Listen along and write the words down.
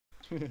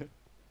Okay,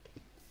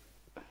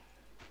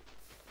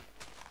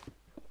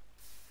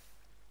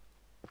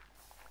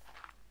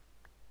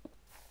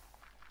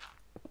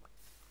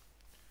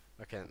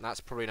 that's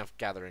probably enough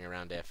gathering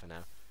around here for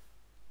now.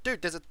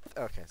 Dude, there's a...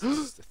 Okay, so this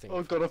is the thing.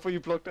 Oh god, I thought you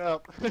blocked it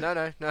up.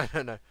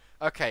 No.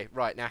 Okay,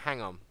 right, now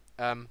hang on.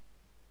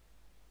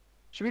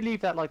 Should we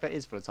leave that like that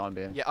is for the time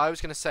being? Yeah, I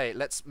was going to say,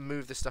 let's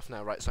move this stuff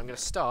now. Right, so I'm going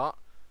to start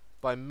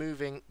by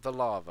moving the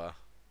lava.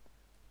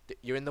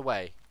 You're in the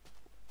way.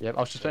 Yep, I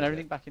was just putting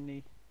everything back in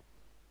the...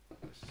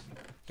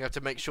 You have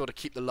to make sure to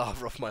keep the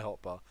lava off my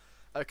hotbar.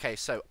 Okay,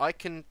 so I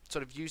can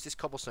sort of use this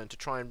cobblestone to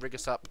try and rig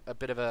us up a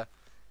bit of a...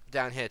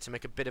 down here to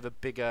make a bit of a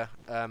bigger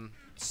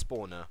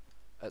spawner.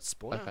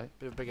 Spawner? Okay.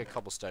 Bit of a bigger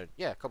cobblestone.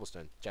 Yeah,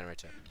 cobblestone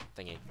generator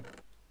thingy.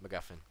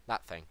 MacGuffin.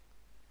 That thing.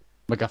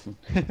 MacGuffin.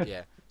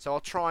 Yeah. So I'll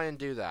try and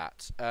do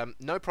that.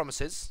 No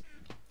promises,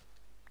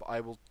 but I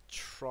will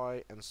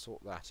try and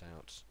sort that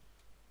out.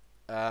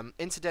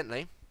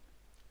 Incidentally,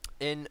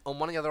 on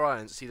one of the other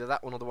islands, it's either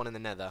that one or the one in the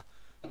Nether,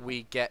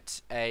 we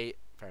get a...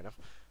 Fair enough.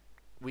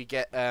 We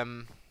get a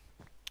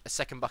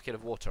second bucket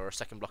of water or a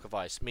second block of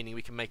ice, meaning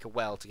we can make a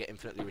well to get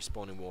infinitely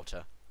respawning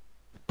water.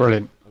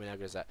 Brilliant. I mean, how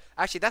good is that?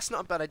 Actually, that's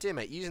not a bad idea,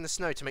 mate. Using the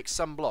snow to make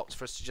some blocks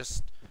for us to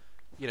just,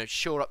 you know,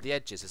 shore up the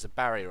edges as a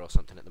barrier or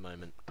something at the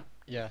moment.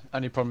 Yeah,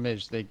 only problem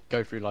is they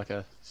go through like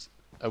a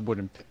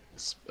wooden...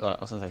 I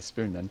was going to say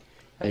spoon then.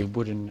 A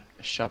wooden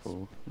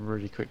shovel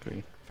really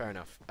quickly. Fair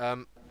enough.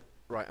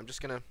 Right, I'm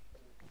just going to...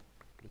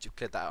 Once you've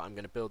cleared that out, I'm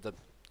going to build the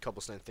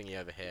cobblestone thingy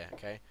over here,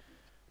 okay?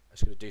 I'm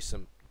just going to do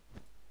some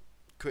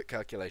quick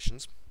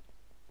calculations.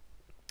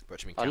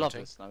 Which I mean counting. I love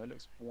the snow. It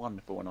looks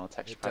wonderful on our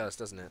texture pack. It does,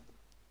 doesn't it?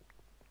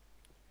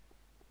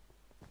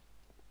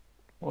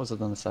 What was I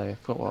going to say?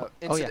 What?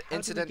 Oh yeah, how did we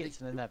incidentally, get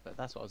to the Nether?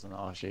 That's what I was going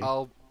to ask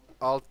you.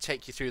 I'll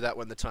take you through that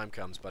when the time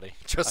comes, buddy.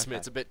 Trust me, Okay.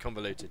 it's a bit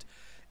convoluted.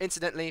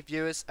 Incidentally,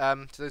 viewers,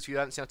 to those of you who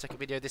haven't seen our tech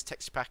video, this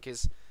texture pack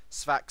is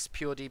Svak's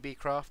Pure DB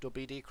Craft or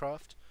BD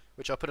Craft,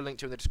 which I'll put a link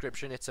to in the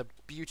description. It's a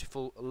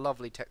beautiful,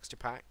 lovely texture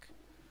pack.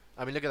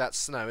 I mean, look at that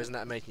snow, isn't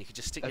that amazing? You could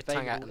just stick your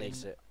tongue out and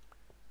eat it.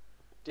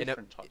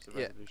 Different types of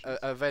resolutions. Yeah,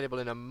 available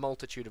in a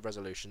multitude of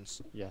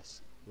resolutions.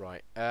 Yes.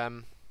 Right.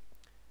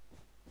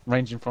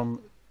 Ranging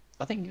from,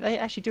 I think they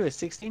actually do a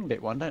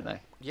 16-bit one, don't they?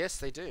 Yes,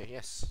 they do.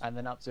 Yes. And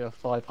then up to a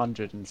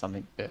 500 and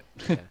something bit.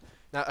 Yeah.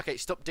 Now, okay,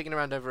 stop digging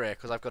around over here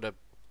because I've got to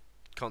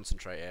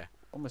concentrate here.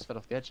 Almost fell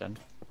off the edge then.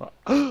 Right.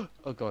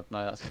 Oh god,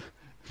 no, that's...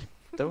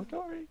 Don't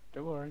worry.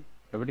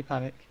 Nobody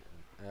panic.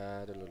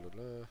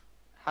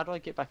 How do I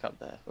get back up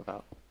there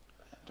without...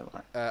 Don't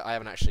worry. I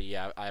haven't actually,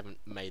 yeah, I haven't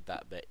made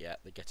that bit yet,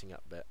 the getting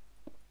up bit.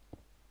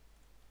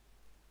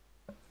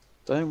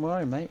 Don't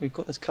worry, mate. We've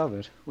got this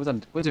covered.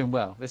 We're doing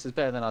well. This is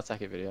better than our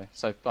Tech It video.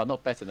 So, well,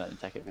 not better than the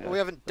Tech It video. Well, we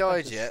haven't But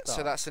died that's a yet, so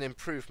start. that's an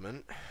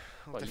improvement.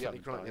 I'll Well, you definitely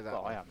haven't grant you died. that.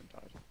 Well, one. I haven't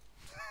died.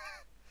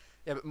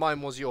 Yeah, but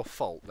mine was your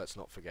fault, let's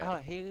not forget. Ah,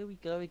 here we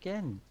go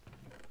again.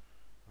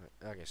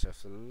 Right, okay, so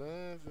if the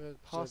lava...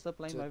 Pass the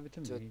blame over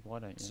to me. Why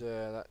don't you?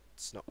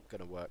 That's not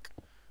gonna work.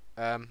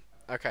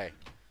 Okay.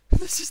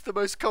 This is the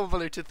most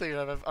convoluted thing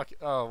I've ever... Okay,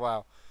 oh,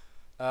 wow.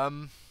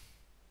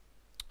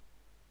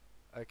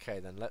 Okay,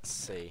 then, let's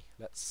see.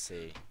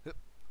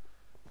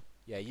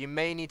 Yeah, you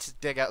may need to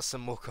dig out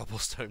some more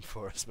cobblestone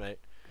for us, mate.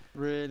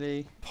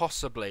 Really?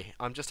 Possibly.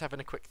 I'm just having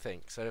a quick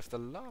think. So if the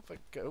lava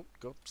go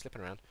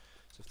slipping around.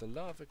 So if the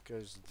lava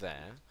goes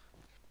there...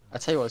 I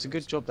tell you what, it's a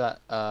good job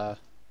that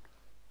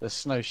the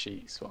snow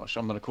sheets, which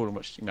I'm going to call them,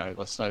 which, you know,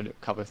 the snow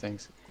cover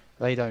things,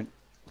 they don't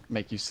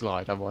make you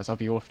slide. Otherwise, I'll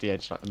be off the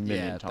edge like a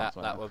million times.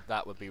 Yeah,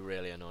 that would be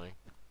really annoying.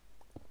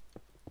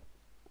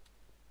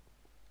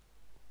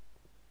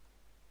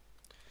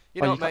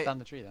 You know what, cut mate? down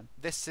the tree then.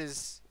 This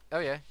is... Oh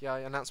yeah, I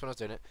announced when I was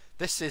doing it.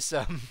 This is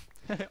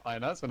I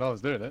announced when I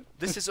was doing it.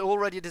 this is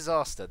already a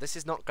disaster. This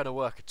is not going to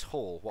work at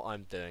all. What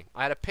I'm doing.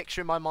 I had a picture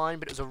in my mind,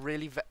 but it was a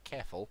really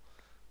careful.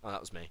 Oh, that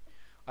was me.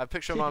 I have a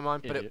picture in my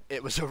mind, but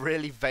it was a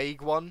really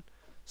vague one.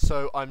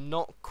 So I'm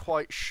not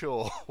quite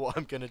sure what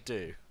I'm going to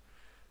do.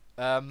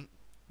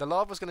 The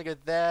lava's going to go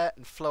there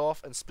and flow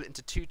off and split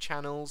into 2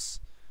 channels.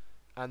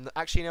 And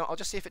actually, you know, I'll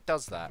just see if it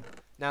does that.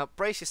 Now,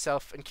 brace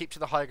yourself and keep to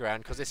the high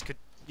ground, because this could,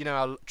 you know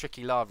how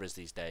tricky lava is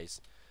these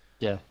days.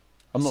 Yeah.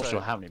 I'm not So-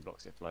 sure how many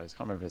blocks it flows. I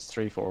can't remember if it's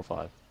 3, 4 or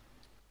 5.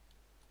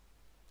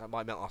 That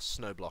might melt our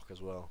snow block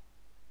as well.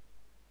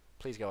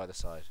 Please go either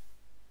side.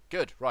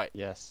 Good, right.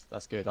 Yes,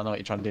 that's good. I know what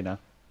you're trying to do now.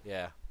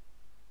 Yeah.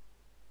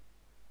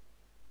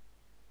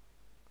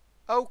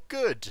 Oh,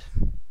 good.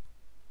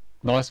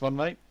 Nice one,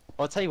 mate.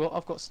 I'll tell you what,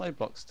 I've got snow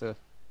blocks to...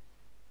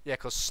 Yeah,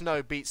 because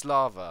snow beats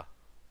lava.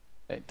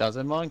 It does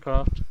in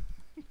Minecraft.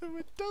 No,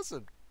 it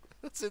doesn't.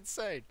 That's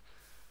insane.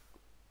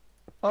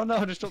 Oh no,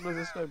 I just dropped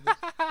those snow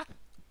blocks.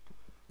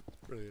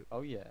 Brilliant.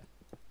 Oh yeah.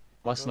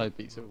 My snow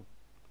beats all.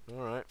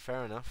 Alright,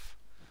 fair enough.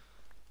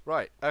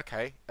 Right,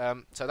 okay.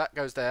 So that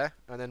goes there,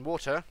 and then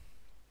water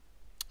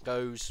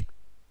goes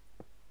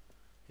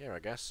here, I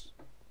guess.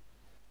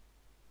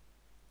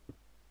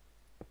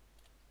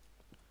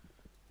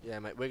 Yeah,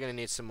 mate, we're going to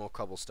need some more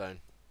cobblestone.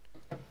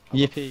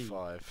 Yippee.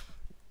 5.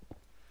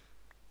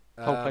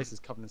 The whole place is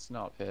covered in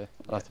snow up here.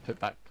 I'll have to put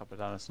back a couple of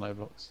down of snow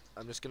blocks.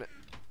 I'm just gonna...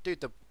 Dude,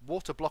 the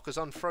water block is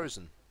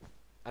unfrozen.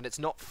 And it's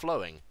not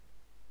flowing.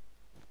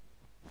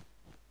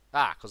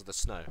 Ah, because of the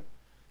snow.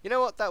 You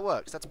know what? That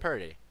works. That's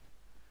pretty.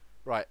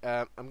 Right,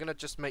 I'm gonna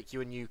just make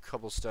you a new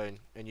cobblestone,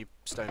 a new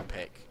stone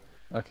pick.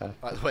 Okay.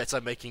 By the way,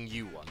 I'm making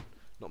you one,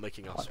 not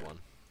making us one.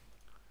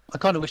 I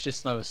kind of wish this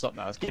snow would stop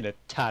now. It's getting a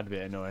tad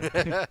bit annoying.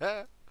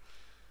 Yeah,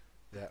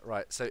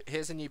 right. So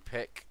here's a new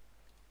pick.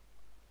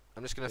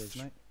 I'm just gonna...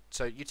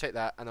 So you take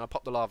that, and then I'll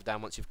pop the lava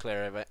down once you've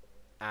cleared of it.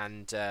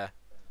 And,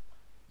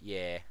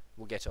 yeah,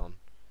 we'll get on.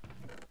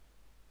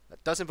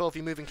 That does involve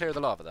you moving clear of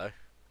the lava, though.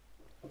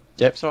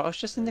 Yep, sorry, I was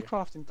just in the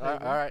crafting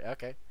table. Alright,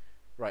 okay.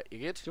 Right, you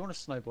good? Do you want a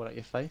snowball at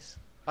your face?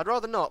 I'd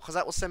rather not, because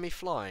that will send me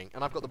flying,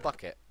 and I've got the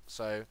bucket,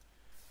 so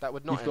that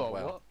would not You've end got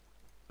well. what?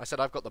 I said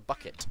I've got the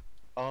bucket.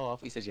 Oh, I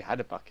thought you said you had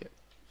a bucket.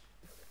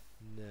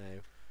 No.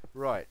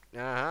 Right,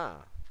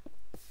 aha.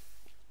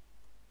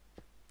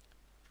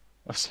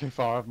 So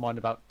far, I've mined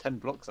about 10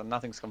 blocks and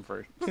nothing's come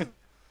through.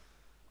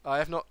 I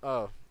have not...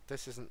 Oh,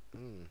 this isn't...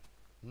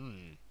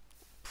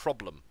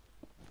 Problem.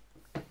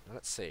 Now,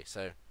 let's see.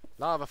 So,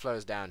 lava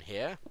flows down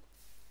here.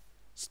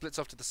 Splits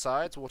off to the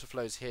sides. Water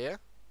flows here.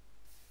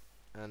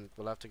 And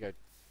we'll have to go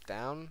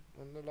down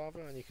on the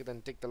lava. And you could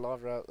then dig the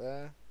lava out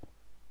there.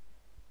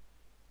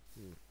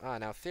 Ah,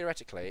 now,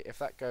 theoretically, if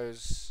that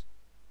goes...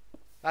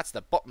 That's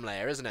the bottom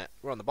layer, isn't it?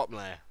 We're on the bottom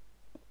layer.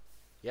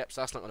 Yep,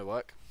 so that's not going to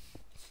work.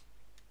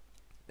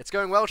 It's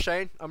going well,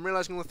 Shane. I'm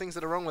realising all the things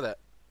that are wrong with it.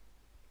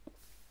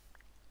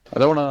 I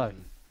don't want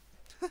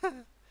to know.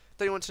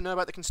 Don't you want to know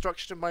about the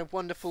construction of my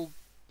wonderful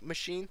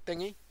machine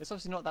thingy? It's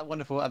obviously not that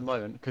wonderful at the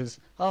moment because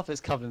half it's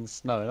covered in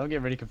snow and I'm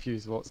getting really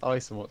confused what's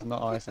ice and what's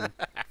not ice.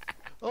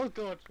 Oh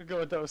god,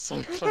 that was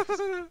so close.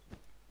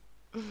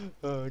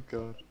 Oh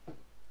god.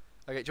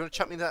 Okay, do you want to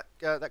chuck me that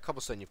that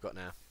cobblestone you've got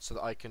now, so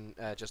that I can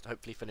just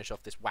hopefully finish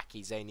off this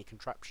wacky zany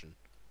contraption?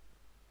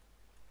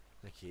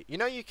 Thank you. You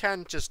know you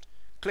can just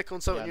click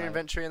on something in your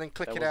inventory and then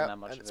click it out,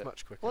 and it's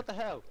much quicker. What the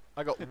hell?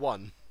 I got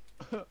 1.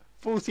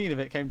 14 of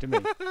it came to me.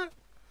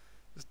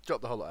 Just drop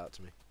the whole lot out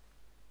to me.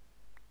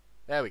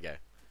 There we go.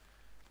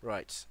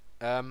 Right.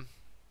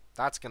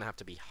 That's going to have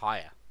to be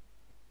higher.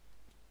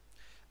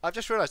 I've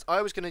just realised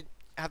I was going to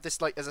have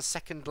this like as a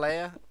second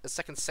layer, a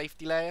second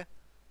safety layer.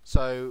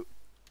 So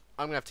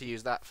I'm going to have to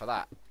use that for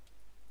that,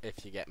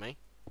 if you get me.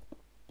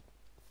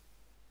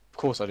 Of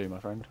course I do, my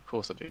friend. Of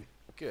course I do.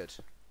 Good.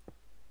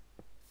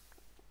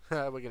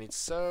 We're going to need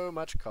so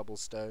much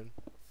cobblestone.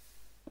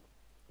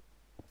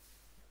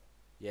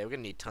 Yeah, we're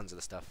going to need tons of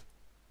the stuff.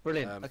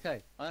 Brilliant.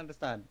 Okay, I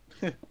understand.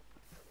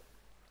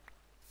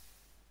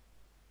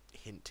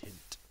 Hint,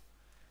 hint.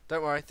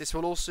 Don't worry, this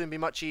will all soon be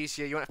much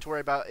easier. You won't have to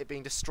worry about it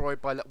being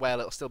destroyed by... Well,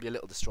 it'll still be a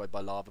little destroyed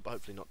by lava, but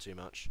hopefully not too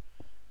much.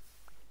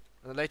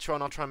 And then later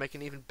on, I'll try and make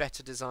an even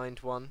better designed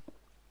one.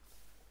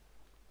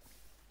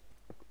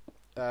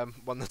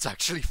 One that's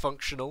actually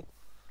functional.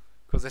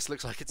 Because this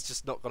looks like it's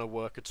just not going to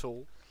work at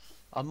all.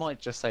 I might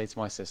just say to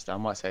my sister, I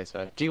might say to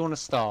her, do you want to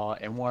star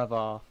in one of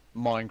our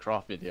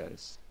Minecraft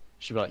videos?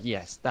 She'll be like,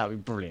 yes, that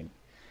would be brilliant.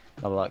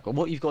 I'll be like, well,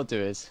 what you've got to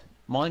do is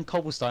mine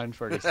cobblestone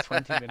for at least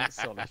 20 minutes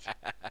solid.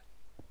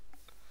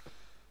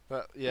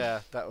 But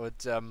yeah, that would...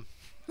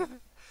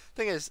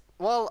 Thing is,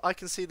 while I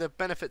can see the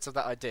benefits of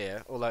that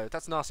idea, although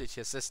that's nasty to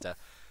your sister,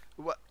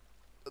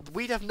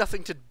 we'd have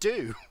nothing to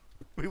do.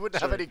 We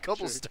wouldn't have any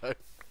cobblestone.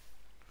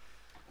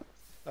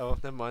 Oh,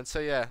 never mind. So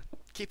yeah,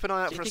 keep an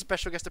eye out for a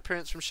special guest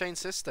appearance from Shane's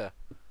sister.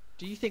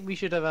 Do you think we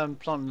should have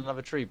planted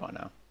another tree by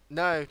now?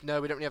 No, we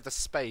don't really have the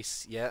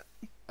space yet.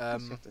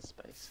 Have the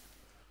space.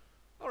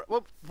 Alright,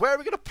 well, where are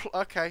we going to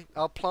okay,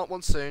 I'll plant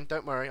one soon,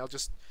 don't worry. I'll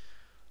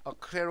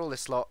clear all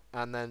this lot,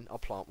 and then I'll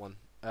plant one.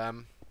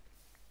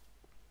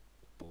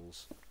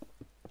 Balls.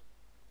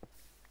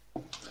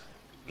 I'm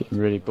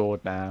really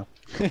bored now.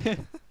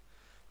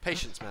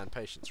 Patience, man,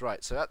 patience.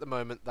 Right, so at the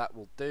moment, that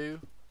will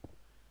do.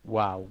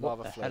 Wow, what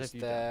Lava the hell flows have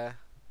you there,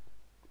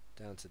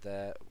 down to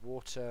there.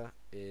 Water,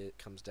 it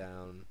comes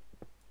down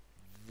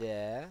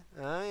there.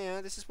 Oh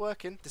yeah, this is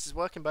working. This is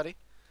working, buddy.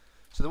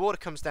 So the water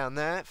comes down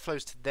there, it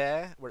flows to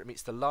there, where it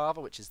meets the lava,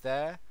 which is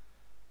there.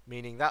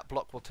 Meaning that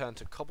block will turn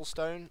to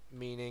cobblestone,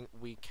 meaning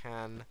we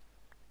can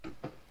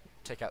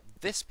take out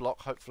this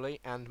block, hopefully,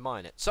 and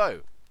mine it.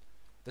 So,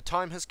 the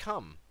time has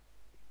come.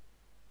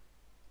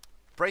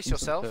 Brace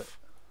yourself,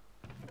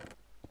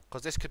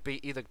 because this could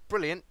be either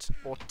brilliant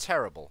or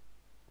terrible.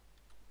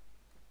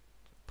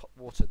 Put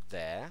water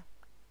there.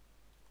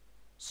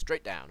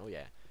 Straight down, oh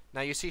yeah.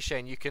 Now you see,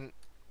 Shane, you can...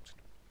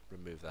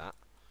 remove that.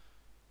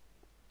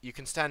 You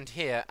can stand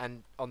here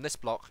and on this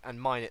block and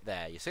mine it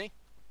there, you see?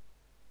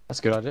 That's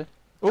a good idea.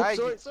 Oh,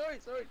 sorry.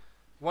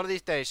 One of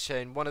these days,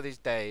 Shane, one of these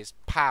days,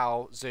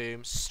 pow,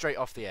 zoom, straight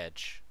off the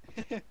edge.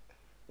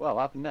 Well,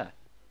 what happened there?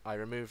 I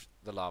removed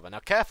the lava. Now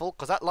careful,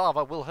 because that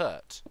lava will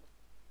hurt.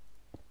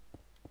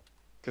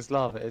 Because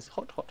lava is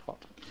hot.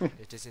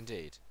 It is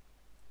indeed.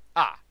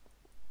 Ah!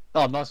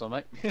 Oh, nice one,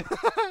 mate.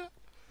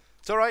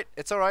 It's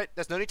alright.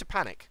 There's no need to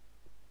panic.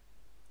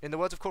 In the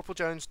words of Corporal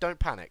Jones, don't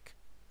panic.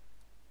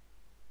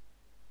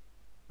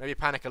 Maybe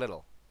panic a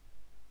little.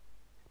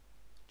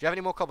 Do you have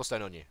any more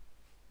cobblestone on you?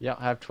 Yeah,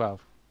 I have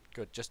 12.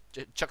 Good. Just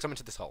chuck some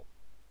into this hole.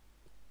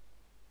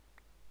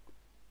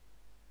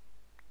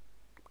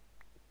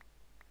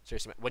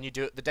 Seriously, when you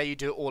do it, the day you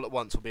do it all at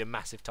once will be a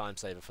massive time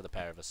saver for the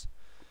pair of us.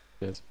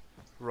 Yes.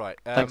 Right.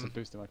 Thanks for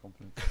boosting my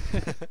confidence.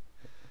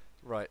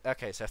 Right.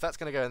 Okay. So if that's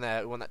going to go in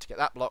there, we want that to get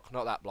that block,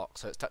 not that block.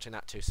 So it's touching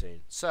that too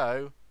soon.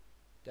 So,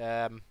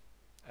 if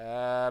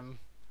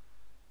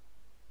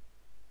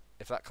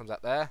that comes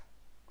out there,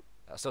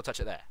 that'll still touch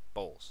it there.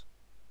 Balls.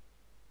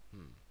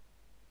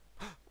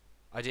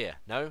 Idea.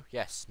 No.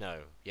 Yes.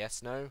 No.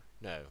 Yes. No.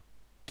 No.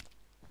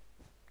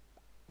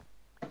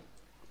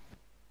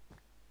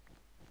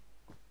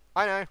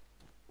 I know.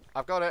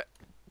 I've got it.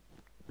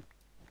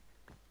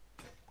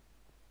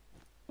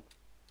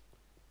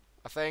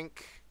 I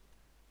think.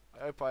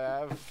 I hope I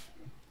have.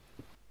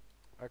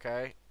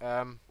 Okay.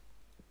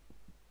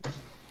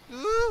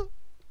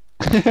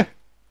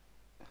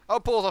 Oh,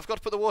 balls! I've got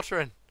to put the water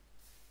in.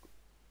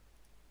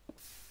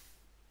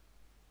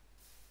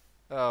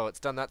 Oh, it's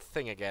done that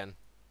thing again.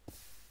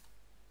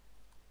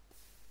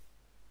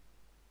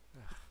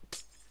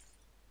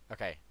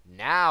 Okay,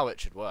 now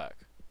it should work.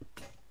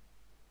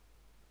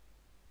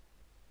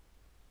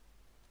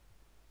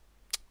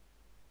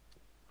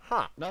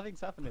 Huh. Nothing's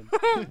happening.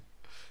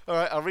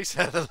 Alright, I'll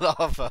reset the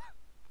lava.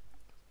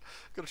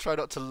 Gotta try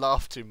not to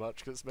laugh too much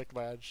because it's making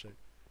my hand shake.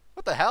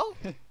 What the hell?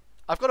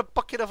 I've got a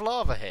bucket of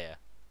lava here.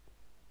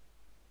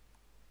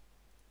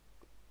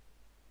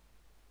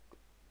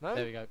 No?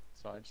 There we go.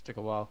 Sorry, it just took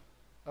a while.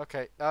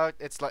 Okay.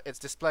 It's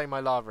displaying my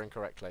lava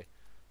incorrectly.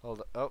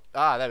 Hold on.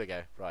 Oh, there we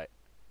go. Right.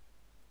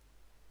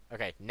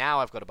 Okay, now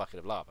I've got a bucket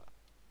of lava.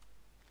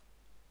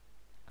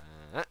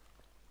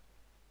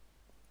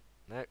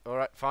 No,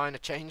 alright, fine. A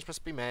change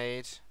must be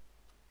made.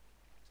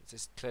 Since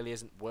this clearly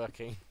isn't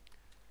working.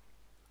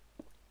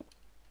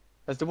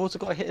 Has the water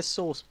got to hit a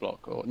source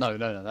block? Or no,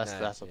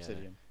 that's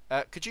obsidian.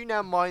 Could you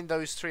now mine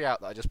those 3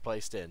 out that I just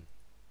placed in?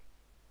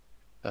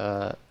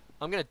 I'm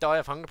going to die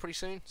of hunger pretty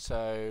soon,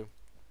 so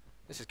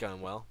this is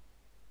going well.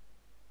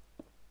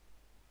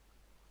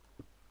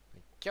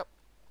 Yep.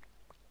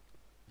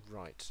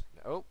 Right.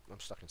 Oh, I'm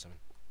stuck in something.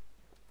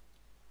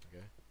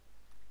 Okay.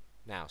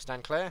 Now,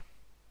 stand clear.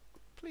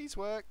 Please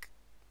work.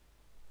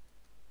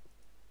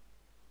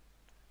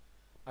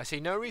 I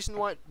see no reason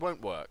why it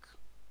won't work.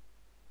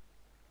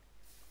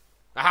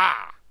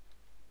 Aha!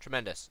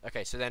 Tremendous.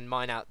 Okay, so then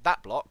mine out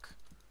that block,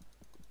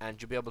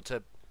 and you'll be able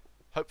to,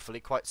 hopefully,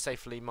 quite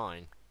safely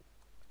mine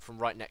from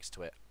right next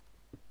to it.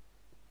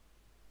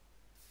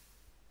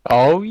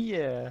 Oh,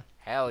 yeah.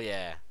 Hell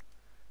yeah.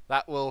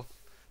 That will...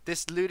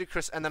 This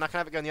ludicrous... And then I can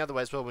have it going the other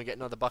way as well when we get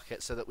another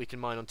bucket so that we can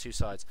mine on 2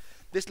 sides.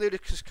 This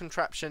ludicrous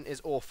contraption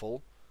is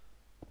awful,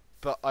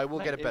 but I will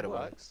get a better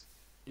one.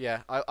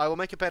 Yeah, I will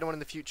make a better one in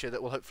the future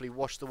that will hopefully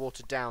wash the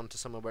water down to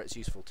somewhere where it's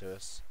useful to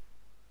us.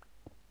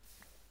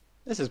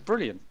 This is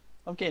brilliant.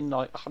 I'm getting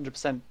like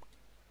 100%.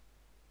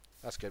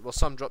 That's good. Well,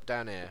 some drop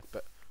down here,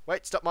 but...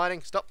 Wait, stop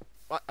mining, stop!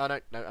 What? Oh, no,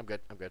 I'm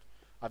good, I'm good.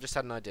 I've just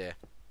had an idea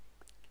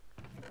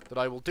that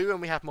I will do when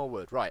we have more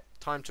wood. Right,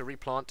 time to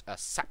replant a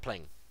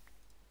sapling.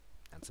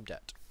 And some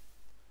dirt.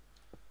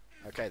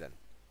 Okay, then.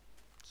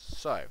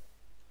 So.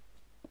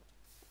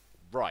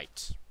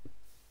 Right.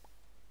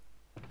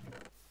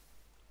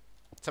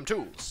 Some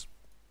tools.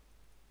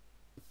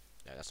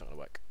 No, that's not going to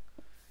work.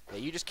 Yeah,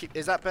 you just keep...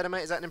 Is that better,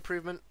 mate? Is that an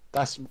improvement?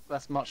 That's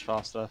much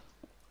faster.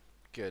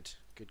 Good,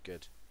 good,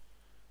 good.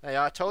 Hey,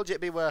 I told you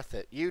it'd be worth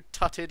it. You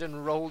tutted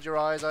and rolled your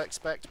eyes, I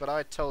expect, but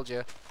I told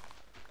you.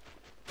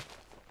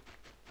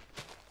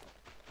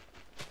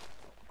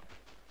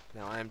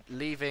 Now, I am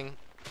leaving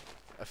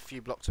a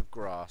few blocks of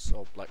grass,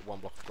 or like 1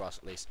 block of grass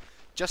at least,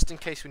 just in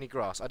case we need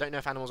grass. I don't know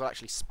if animals will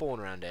actually spawn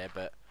around here,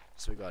 but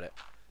so we got it.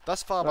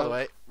 Thus far, by the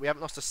way, we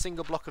haven't lost a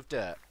single block of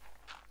dirt.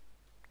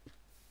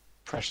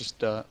 Precious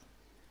dirt.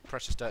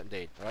 Precious dirt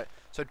indeed, alright?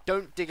 So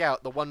don't dig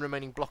out the 1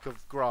 remaining block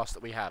of grass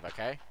that we have,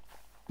 okay?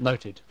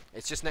 Noted.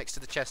 It's just next to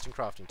the chest and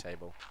crafting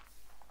table.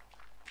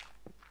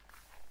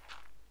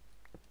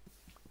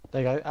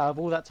 There you go. Out of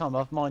all that time,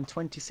 I've mined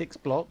 26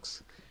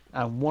 blocks,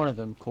 and 1 of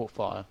them caught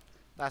fire.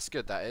 That's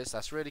good, that is.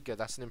 That's really good.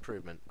 That's an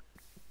improvement.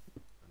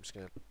 I'm just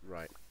going to...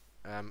 Right.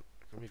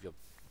 Remove your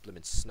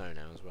blimmin' snow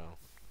now as well.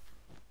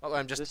 Oh,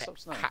 I'm just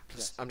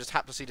I'm just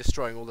haplessly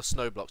destroying all the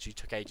snow blocks you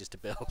took ages to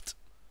build.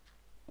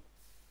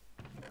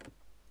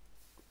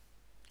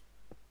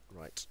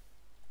 Right.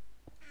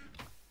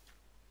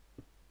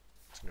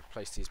 Just going to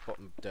replace these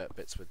bottom dirt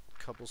bits with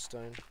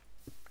cobblestone.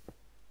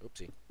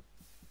 Oopsie.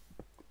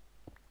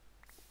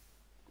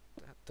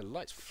 The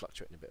light's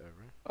fluctuating a bit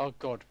over here. Oh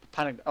god,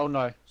 panic! Oh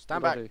no.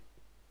 Stand back.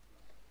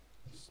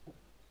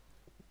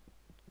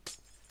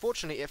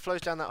 Fortunately, it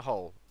flows down that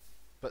hole,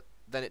 but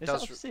then it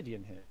does. Is that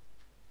obsidian here?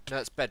 No,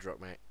 it's bedrock,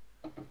 mate.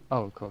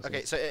 Oh, of course.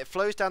 Okay, so it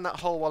flows down that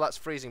hole while that's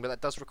freezing, but that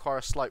does require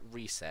a slight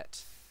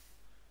reset.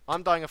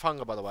 I'm dying of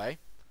hunger, by the way.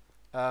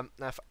 Now,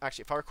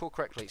 actually, if I recall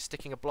correctly,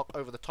 sticking a block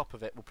over the top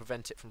of it will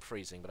prevent it from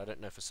freezing, but I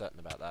don't know for certain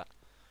about that.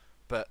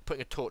 But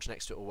putting a torch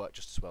next to it will work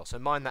just as well. So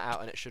mine that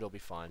out, and it should all be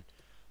fine.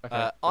 Okay.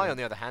 I, cool. on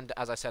the other hand,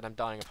 as I said, I'm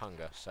dying of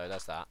hunger, so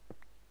there's that.